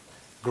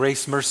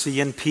Grace, mercy,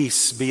 and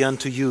peace be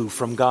unto you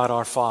from God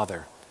our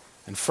Father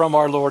and from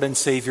our Lord and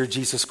Savior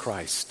Jesus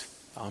Christ.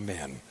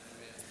 Amen.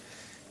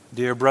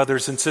 Dear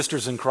brothers and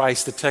sisters in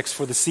Christ, the text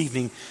for this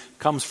evening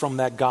comes from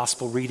that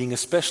gospel reading,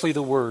 especially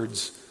the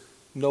words,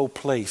 "No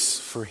place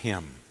for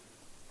him."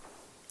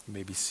 You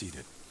may be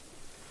seated.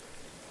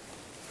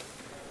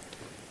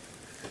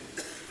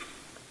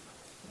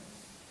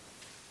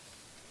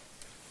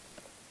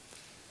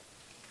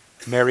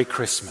 Merry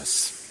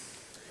Christmas.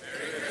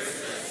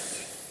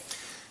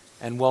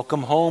 And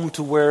welcome home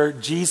to where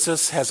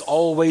Jesus has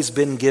always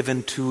been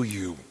given to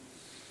you.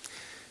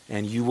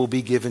 And you will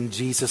be given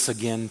Jesus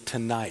again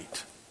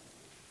tonight,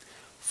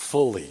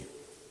 fully.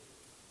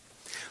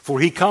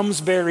 For he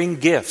comes bearing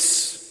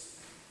gifts,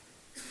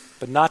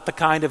 but not the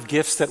kind of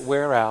gifts that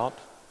wear out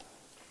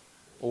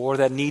or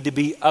that need to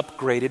be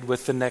upgraded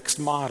with the next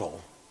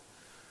model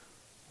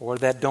or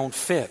that don't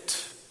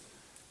fit.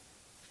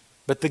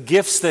 But the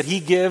gifts that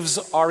he gives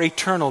are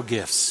eternal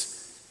gifts,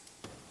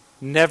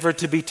 never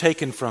to be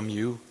taken from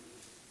you,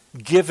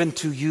 given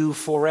to you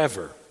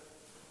forever.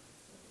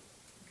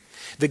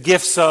 The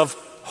gifts of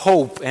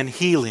hope and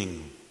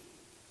healing,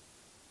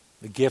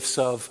 the gifts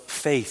of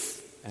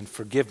faith and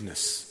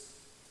forgiveness,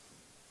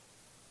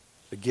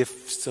 the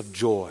gifts of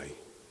joy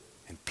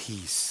and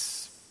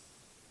peace.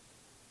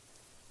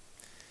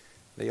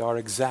 They are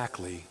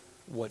exactly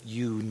what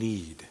you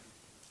need.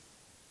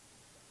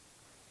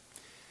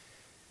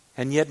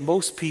 And yet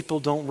most people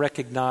don't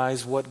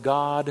recognize what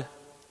God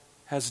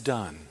has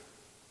done.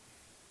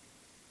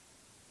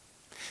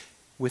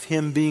 With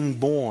him being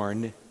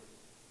born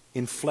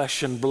in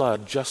flesh and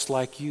blood just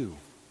like you,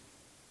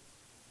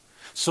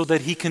 so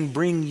that he can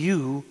bring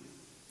you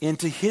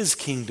into his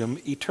kingdom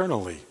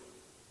eternally.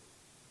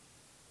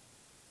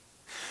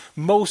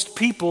 Most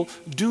people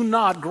do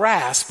not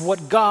grasp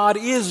what God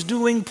is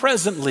doing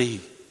presently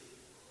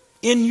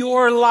in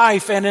your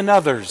life and in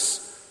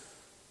others,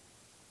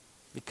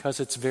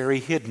 because it's very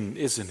hidden,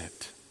 isn't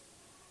it?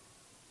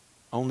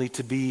 Only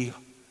to be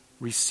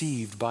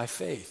received by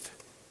faith.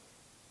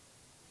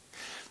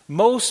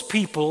 Most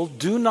people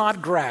do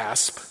not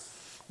grasp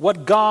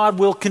what God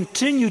will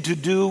continue to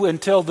do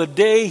until the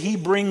day he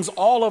brings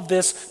all of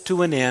this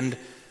to an end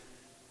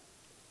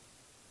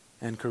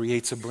and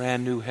creates a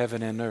brand new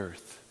heaven and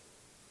earth.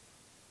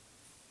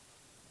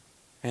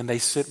 And they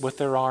sit with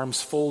their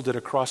arms folded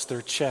across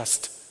their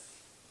chest,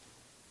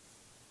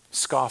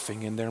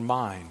 scoffing in their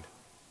mind.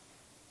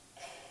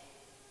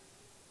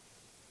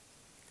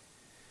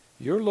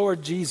 Your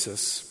Lord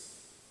Jesus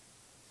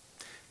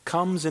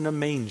comes in a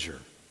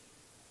manger,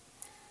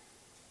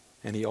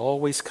 and he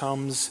always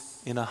comes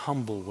in a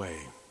humble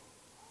way,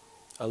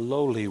 a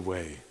lowly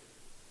way,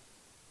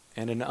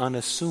 and an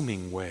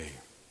unassuming way.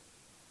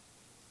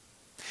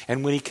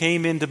 And when he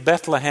came into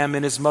Bethlehem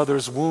in his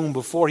mother's womb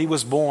before he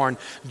was born,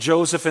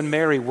 Joseph and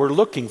Mary were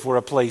looking for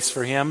a place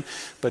for him,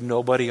 but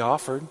nobody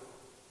offered.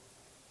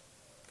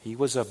 He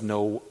was of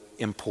no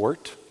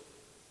import.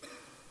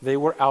 They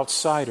were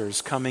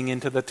outsiders coming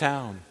into the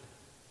town.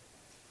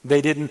 They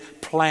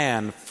didn't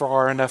plan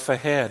far enough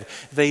ahead.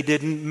 They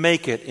didn't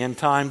make it in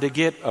time to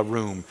get a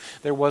room.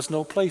 There was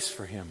no place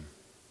for him.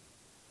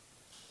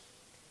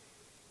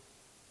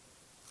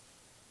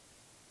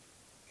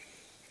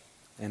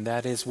 And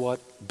that is what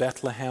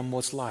Bethlehem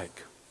was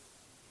like.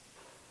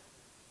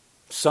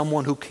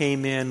 Someone who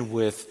came in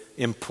with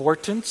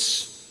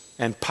importance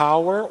and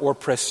power or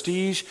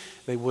prestige,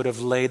 they would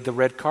have laid the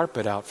red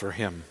carpet out for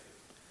him.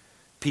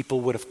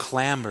 People would have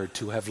clamored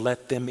to have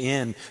let them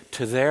in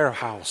to their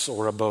house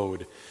or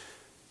abode.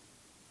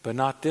 But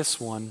not this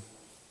one,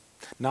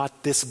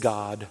 not this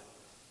God,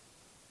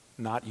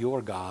 not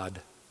your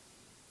God.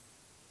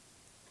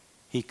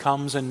 He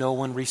comes and no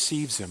one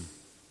receives him.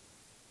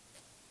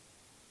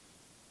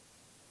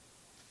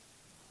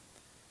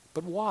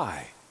 But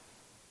why?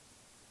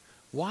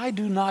 Why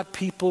do not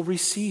people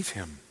receive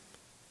him?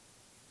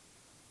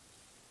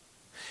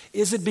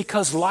 Is it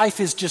because life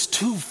is just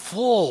too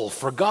full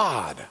for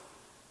God?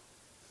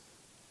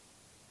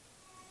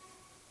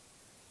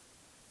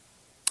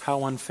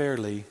 How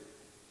unfairly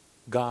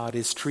God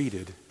is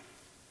treated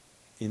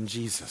in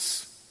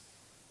Jesus.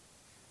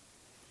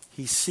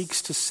 He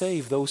seeks to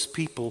save those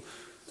people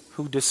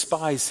who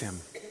despise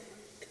him.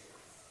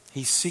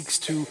 He seeks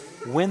to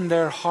win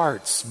their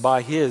hearts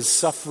by his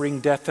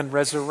suffering, death, and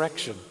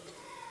resurrection.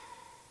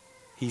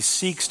 He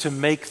seeks to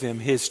make them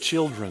his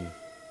children.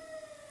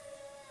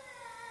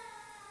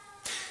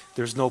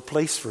 There's no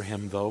place for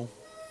him, though.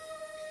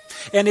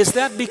 And is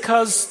that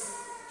because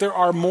there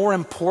are more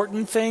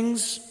important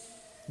things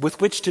with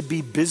which to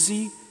be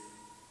busy,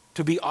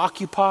 to be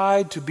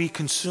occupied, to be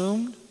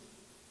consumed?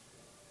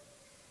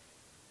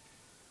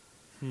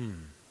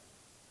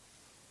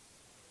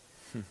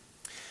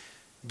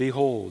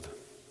 Behold,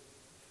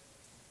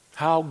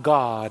 how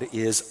God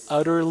is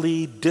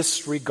utterly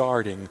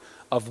disregarding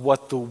of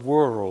what the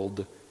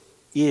world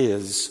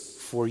is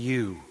for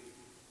you.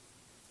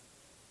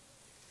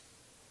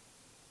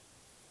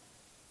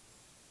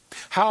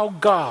 How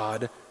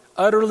God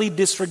utterly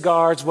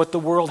disregards what the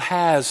world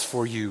has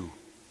for you.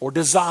 or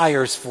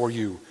desires for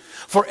you.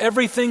 For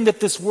everything that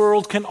this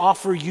world can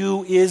offer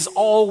you is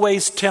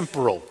always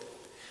temporal,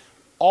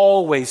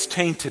 always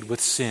tainted with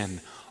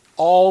sin,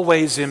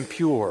 always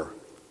impure,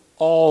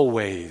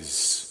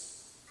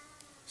 always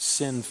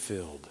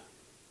sin-filled.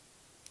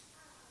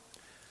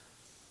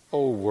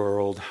 O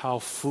world, how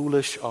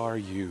foolish are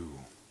you!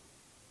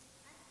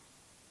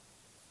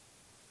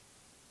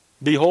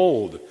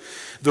 Behold,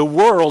 the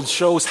world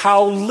shows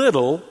how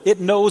little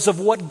it knows of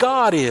what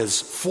God is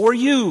for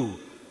you,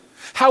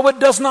 how it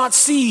does not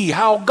see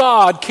how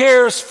God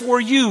cares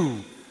for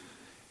you,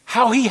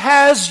 how He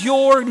has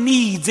your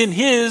needs in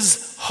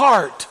His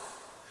heart,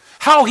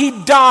 how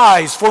He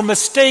dies for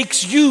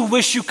mistakes you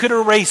wish you could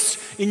erase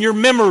in your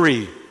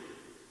memory,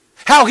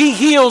 how He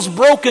heals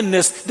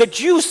brokenness that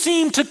you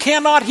seem to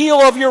cannot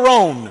heal of your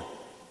own.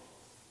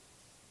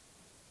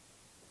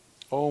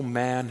 Oh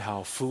man,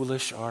 how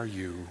foolish are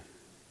you!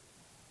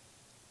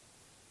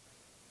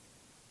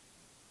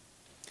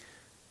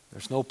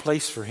 There's no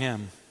place for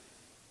him.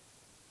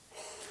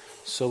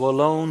 So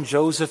alone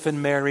Joseph and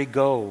Mary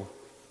go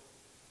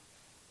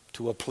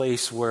to a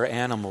place where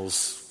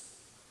animals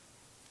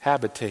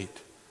habitate,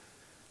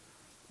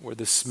 where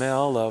the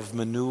smell of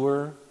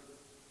manure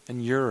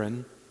and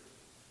urine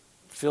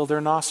fill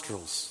their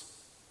nostrils.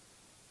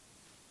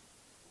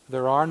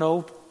 There are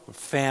no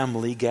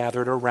family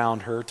gathered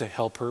around her to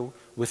help her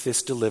with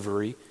this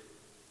delivery.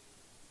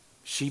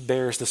 She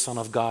bears the Son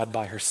of God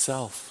by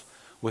herself,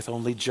 with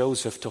only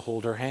Joseph to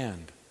hold her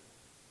hand.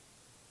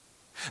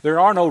 There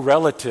are no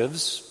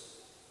relatives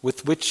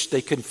with which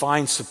they can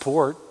find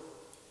support.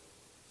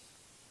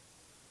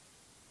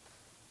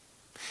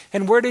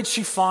 And where did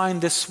she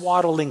find this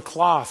swaddling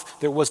cloth?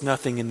 There was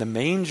nothing in the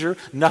manger,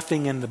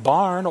 nothing in the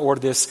barn, or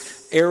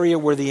this area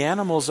where the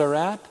animals are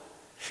at.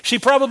 She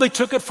probably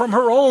took it from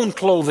her own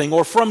clothing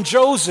or from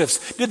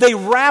Joseph's. Did they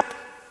wrap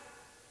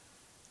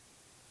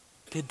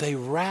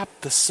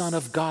the Son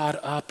of God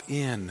up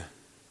in?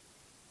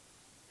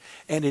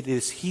 And it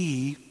is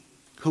He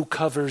who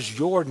covers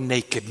your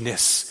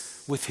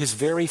nakedness with His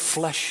very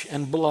flesh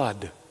and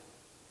blood.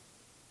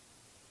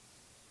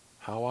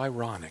 How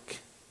ironic.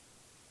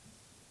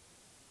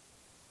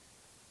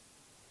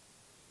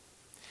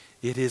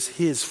 It is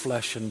His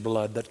flesh and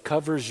blood that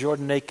covers your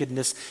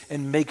nakedness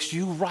and makes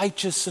you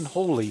righteous and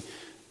holy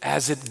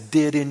as it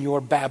did in your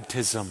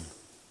baptism.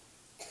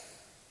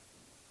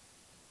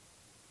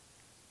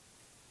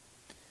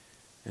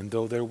 And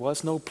though there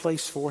was no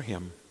place for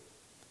Him,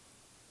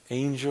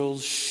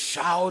 angels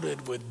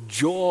shouted with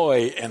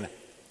joy and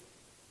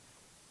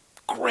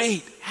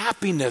great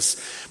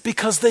happiness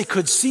because they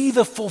could see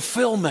the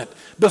fulfillment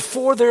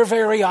before their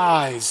very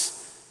eyes.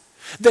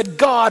 That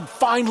God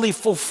finally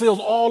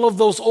fulfilled all of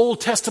those Old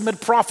Testament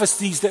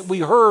prophecies that we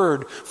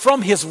heard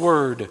from His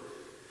Word.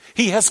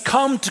 He has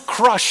come to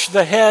crush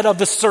the head of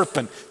the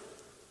serpent,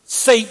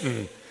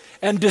 Satan,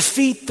 and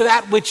defeat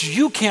that which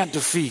you can't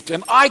defeat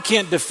and I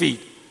can't defeat,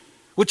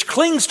 which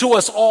clings to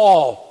us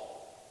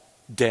all,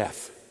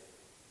 death.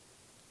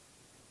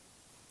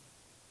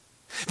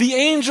 The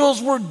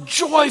angels were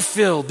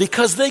joy-filled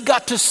because they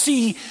got to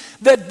see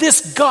that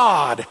this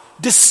God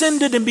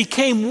descended and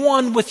became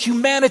one with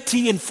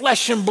humanity in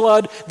flesh and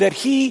blood, that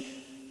He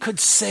could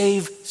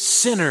save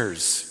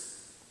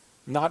sinners,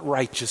 not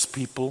righteous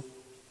people,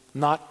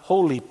 not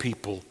holy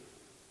people,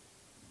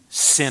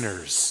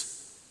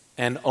 sinners,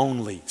 and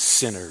only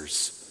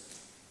sinners.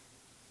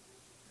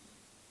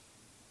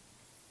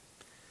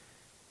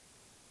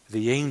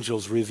 The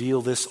angels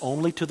reveal this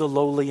only to the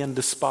lowly and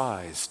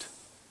despised.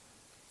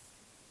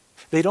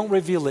 They don't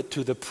reveal it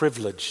to the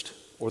privileged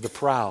or the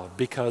proud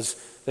because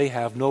they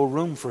have no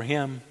room for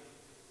Him.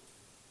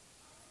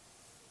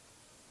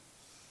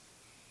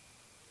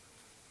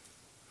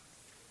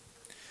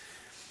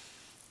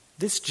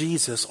 This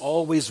Jesus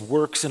always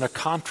works in a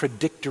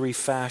contradictory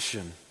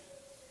fashion.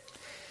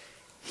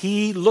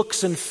 He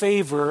looks in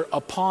favor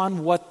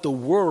upon what the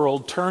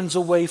world turns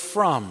away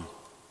from.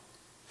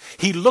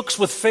 He looks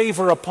with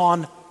favor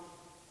upon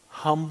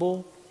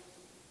humble,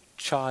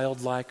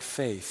 childlike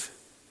faith.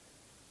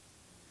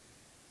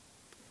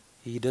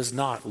 He does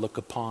not look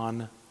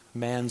upon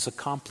man's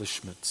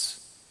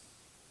accomplishments,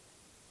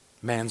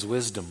 man's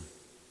wisdom,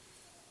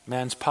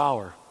 man's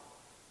power,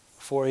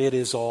 for it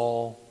is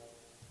all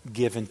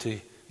given to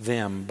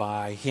them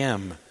by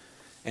Him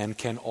and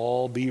can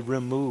all be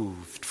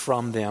removed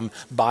from them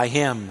by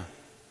Him.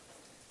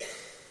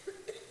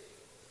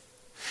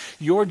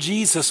 Your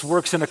Jesus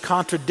works in a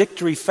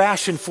contradictory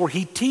fashion, for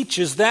He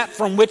teaches that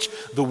from which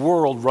the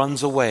world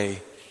runs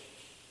away.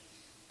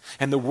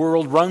 And the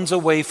world runs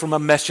away from a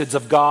message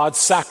of God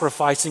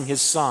sacrificing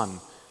His Son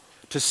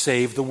to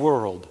save the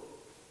world.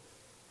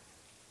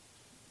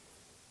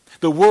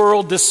 The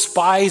world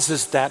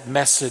despises that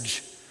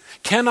message,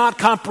 cannot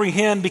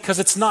comprehend because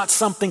it's not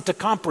something to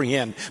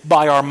comprehend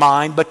by our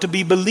mind, but to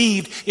be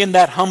believed in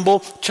that humble,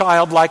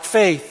 childlike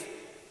faith.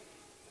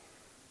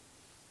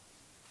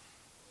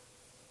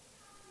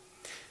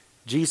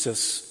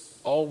 Jesus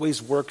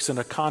always works in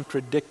a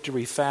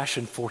contradictory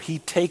fashion, for He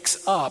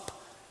takes up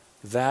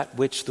that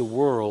which the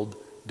world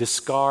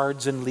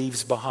discards and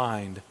leaves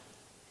behind,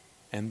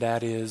 and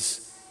that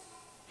is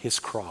his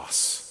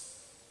cross.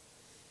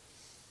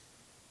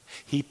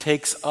 He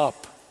takes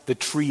up the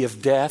tree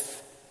of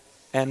death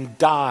and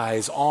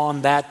dies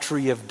on that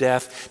tree of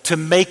death to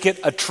make it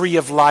a tree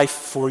of life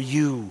for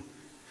you,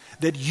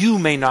 that you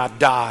may not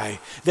die,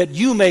 that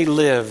you may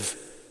live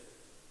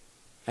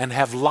and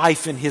have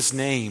life in his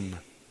name.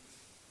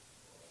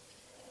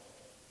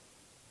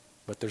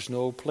 But there's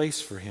no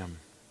place for him.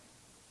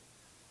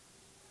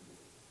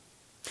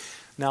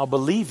 Now,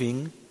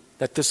 believing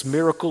that this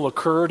miracle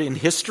occurred in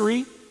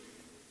history,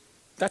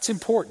 that's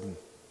important.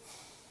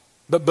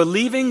 But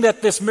believing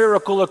that this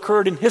miracle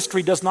occurred in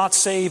history does not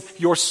save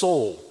your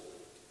soul.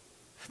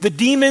 The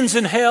demons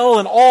in hell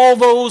and all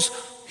those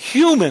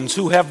humans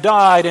who have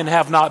died and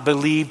have not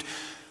believed,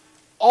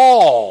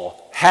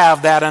 all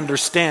have that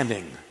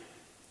understanding.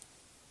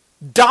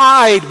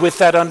 Died with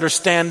that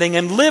understanding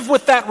and live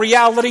with that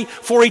reality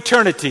for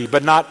eternity,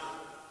 but not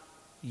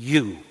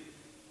you.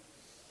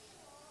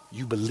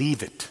 You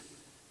believe it.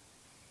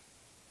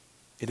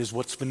 It is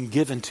what's been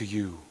given to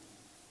you.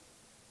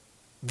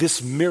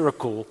 This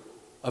miracle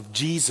of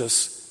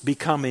Jesus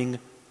becoming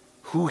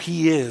who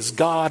he is,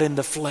 God in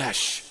the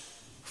flesh,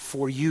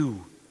 for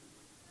you.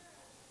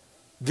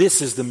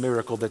 This is the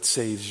miracle that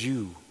saves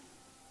you.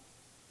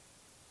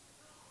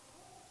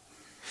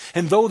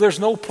 And though there's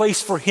no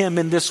place for him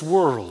in this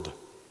world,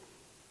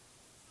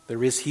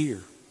 there is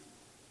here,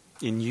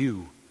 in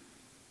you.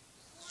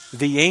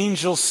 The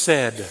angel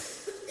said,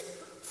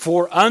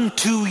 "For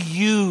unto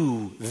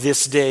you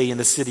this day in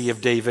the city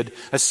of David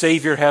a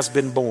Savior has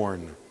been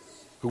born,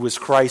 who is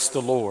Christ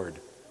the Lord."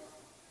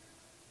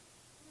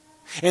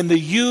 And the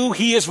you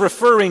he is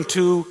referring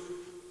to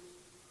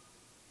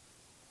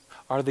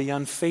are the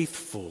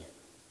unfaithful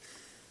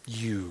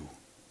you,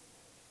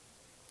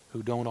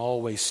 who don't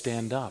always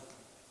stand up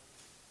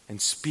and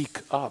speak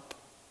up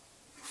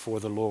for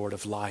the Lord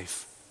of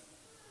life.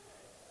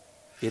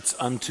 It's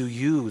unto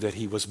you that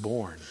he was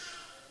born.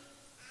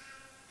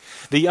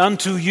 The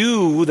unto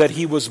you that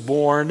he was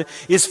born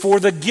is for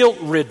the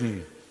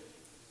guilt-ridden,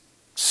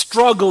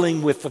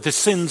 struggling with the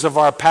sins of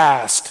our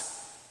past,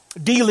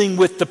 dealing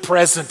with the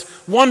present,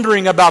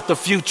 wondering about the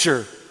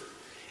future.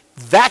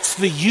 That's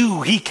the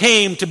you he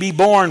came to be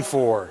born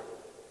for.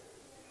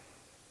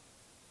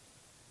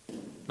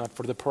 Not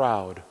for the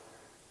proud.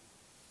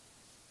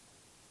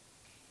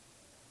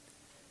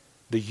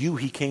 The you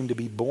he came to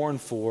be born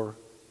for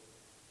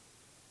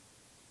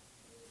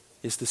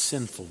is the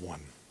sinful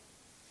one.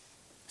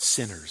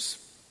 Sinners,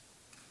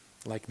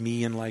 like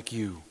me and like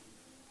you.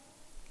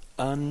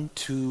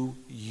 Unto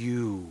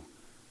you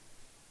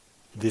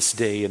this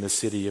day in the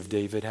city of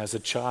David has a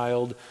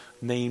child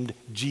named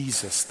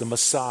Jesus, the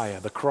Messiah,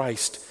 the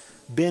Christ,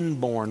 been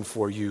born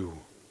for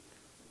you.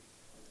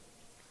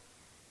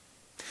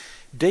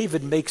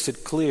 David makes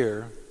it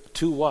clear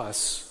to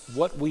us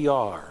what we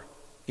are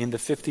in the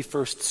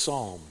 51st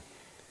Psalm.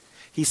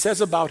 He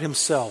says about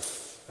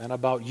himself and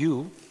about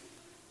you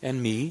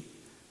and me,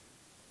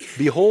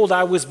 "Behold,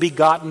 I was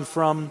begotten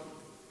from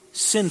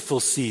sinful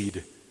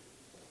seed,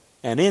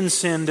 and in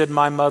sin did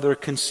my mother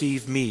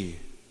conceive me.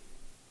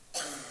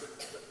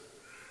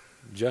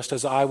 Just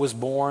as I was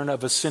born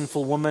of a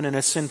sinful woman and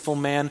a sinful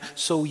man,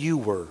 so you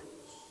were.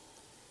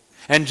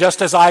 And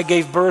just as I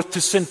gave birth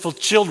to sinful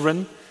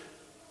children,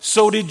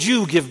 so did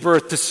you give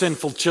birth to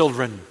sinful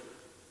children."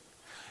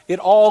 It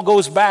all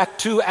goes back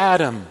to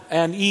Adam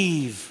and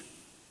Eve.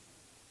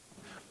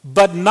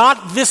 But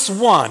not this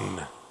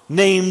one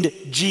named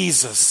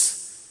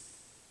Jesus.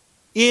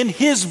 In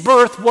his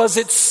birth was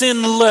it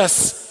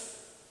sinless,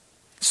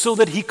 so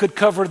that he could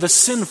cover the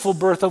sinful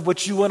birth of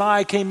which you and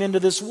I came into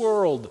this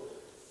world.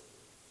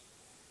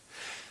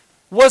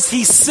 Was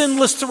he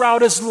sinless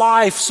throughout his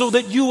life so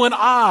that you and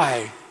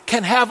I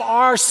can have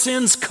our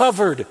sins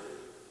covered,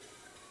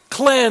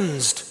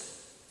 cleansed,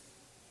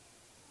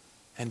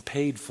 and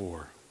paid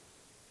for?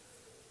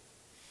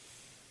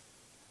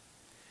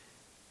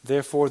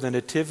 Therefore, the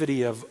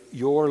nativity of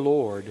your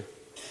Lord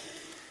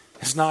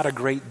is not a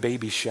great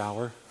baby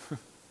shower.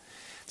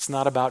 It's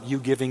not about you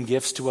giving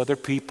gifts to other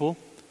people.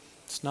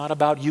 It's not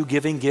about you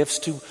giving gifts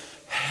to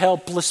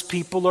helpless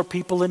people or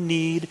people in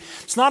need.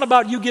 It's not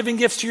about you giving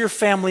gifts to your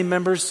family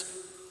members.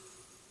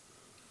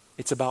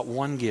 It's about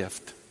one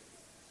gift,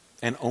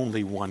 and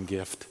only one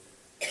gift.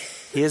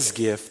 His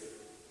gift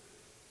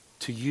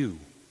to you,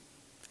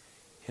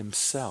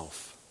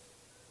 himself.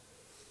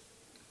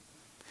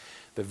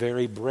 The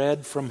very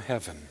bread from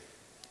heaven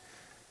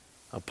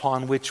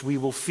upon which we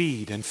will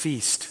feed and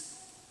feast.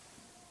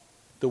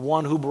 The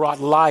one who brought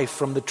life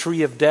from the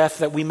tree of death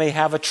that we may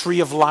have a tree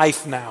of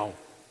life now.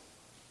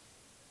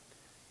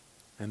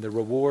 And the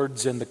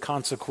rewards and the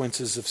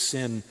consequences of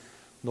sin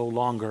no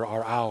longer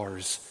are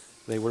ours.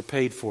 They were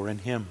paid for in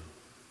him.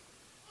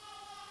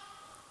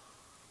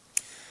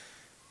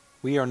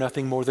 We are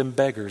nothing more than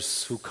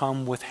beggars who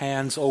come with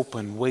hands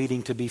open,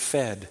 waiting to be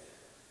fed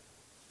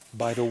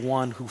by the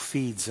one who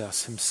feeds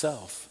us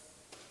himself.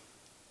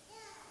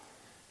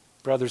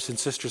 Brothers and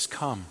sisters,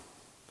 come.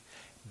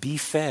 Be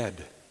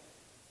fed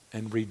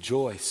and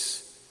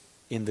rejoice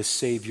in the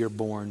Savior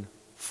born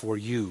for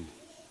you.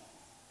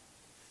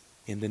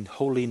 In the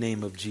holy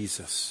name of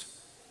Jesus,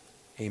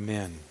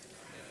 amen.